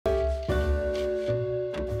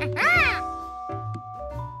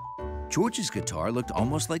George's guitar looked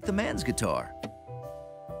almost like the man's guitar.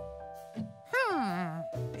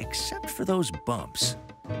 Except for those bumps.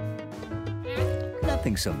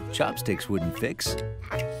 Nothing some chopsticks wouldn't fix.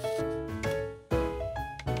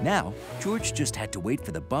 Now, George just had to wait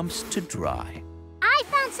for the bumps to dry. I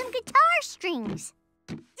found some guitar strings.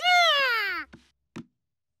 Yeah!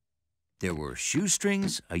 There were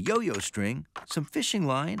shoestrings, a yo-yo string, some fishing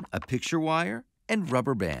line, a picture wire, and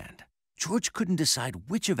rubber band. George couldn't decide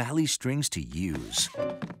which of Allie's strings to use.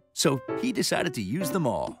 So he decided to use them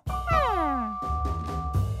all.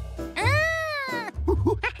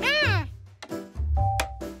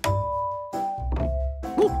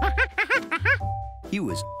 He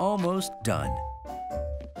was almost done.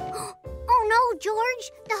 Oh no,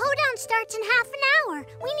 George! The hoedown starts in half an hour.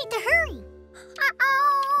 We need to hurry.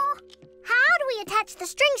 Uh-oh! How do we attach the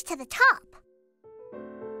strings to the top?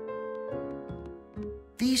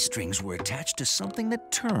 These strings were attached to something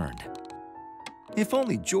that turned. If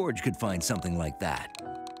only George could find something like that.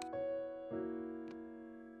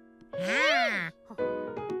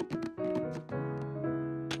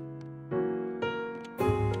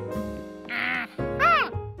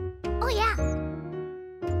 Oh, yeah.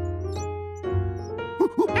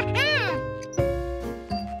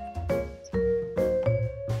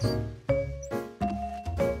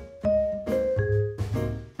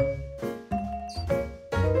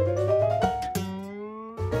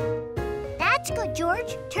 That's good,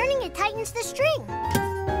 George. Turning it tightens the string.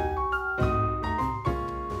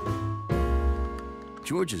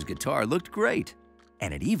 George's guitar looked great,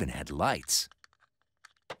 and it even had lights.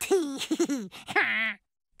 Play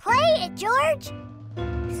it, George.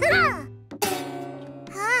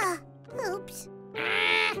 Oops.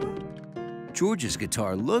 George's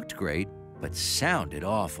guitar looked great, but sounded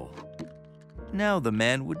awful. Now the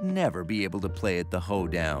man would never be able to play at the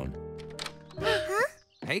hoedown.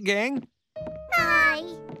 Hey, gang. Hi.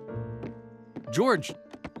 George,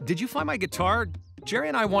 did you find my guitar? Jerry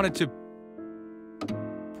and I wanted to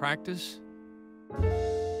practice.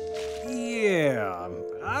 Yeah,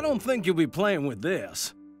 I don't think you'll be playing with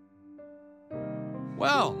this.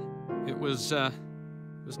 Well, it was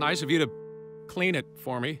nice of you to clean it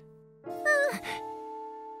for me.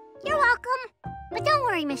 You're welcome. But don't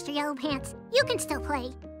worry, Mr. Yellow Pants. You can still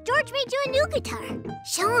play. George made you a new guitar.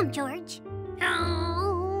 Show him, George.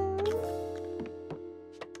 Oh.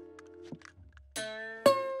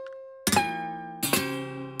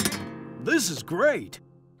 This is great.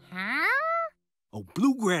 Huh? Oh,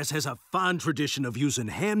 bluegrass has a fine tradition of using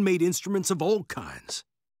handmade instruments of all kinds.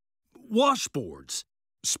 Washboards.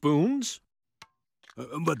 Spoons?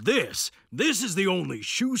 But this is the only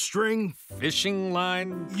shoestring, Fishing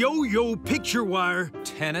line? yo-yo picture wire,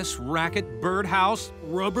 Tennis racket? Birdhouse?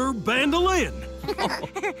 rubber bandolin.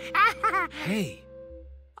 Hey,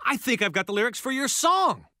 I think I've got the lyrics for your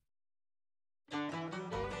song.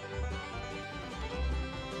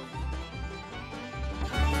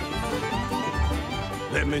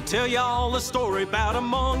 Let me tell y'all a story about a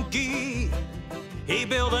monkey. He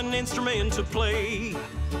built an instrument to play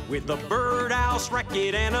with a birdhouse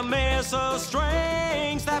racket and a mess of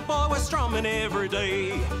strings. That boy was strumming every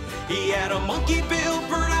day. He had a monkey-built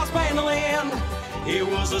birdhouse mandolin. It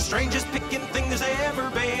was the strangest picking thing there's ever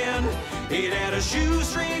been. It had a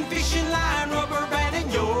shoestring, fishing line, rubber band,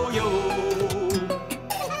 and yo-yo.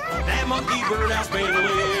 That monkey birdhouse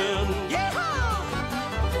mandolin. Yeah!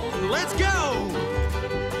 Let's go!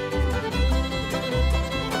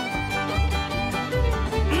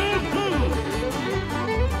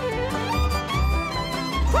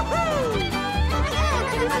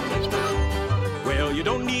 Well, you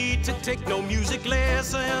don't need to take no music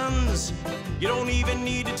lessons. You don't even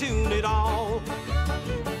need to tune it all.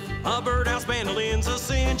 A birdhouse mandolin's a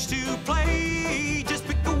cinch to play. Just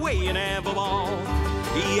pick away and have a ball.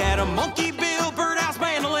 He had a monkey-billed birdhouse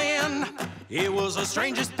mandolin. It was the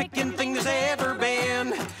strangest picking thing there's ever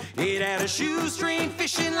been. It had a shoestring,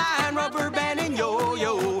 fishing line, rubber band, and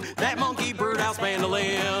yo-yo. That monkey birdhouse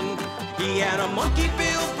mandolin. He had a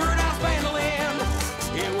monkey-billed birdhouse mandolin.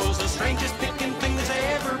 It was the strangest picking thing there's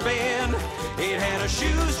ever been. It had a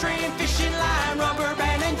shoestring, fishing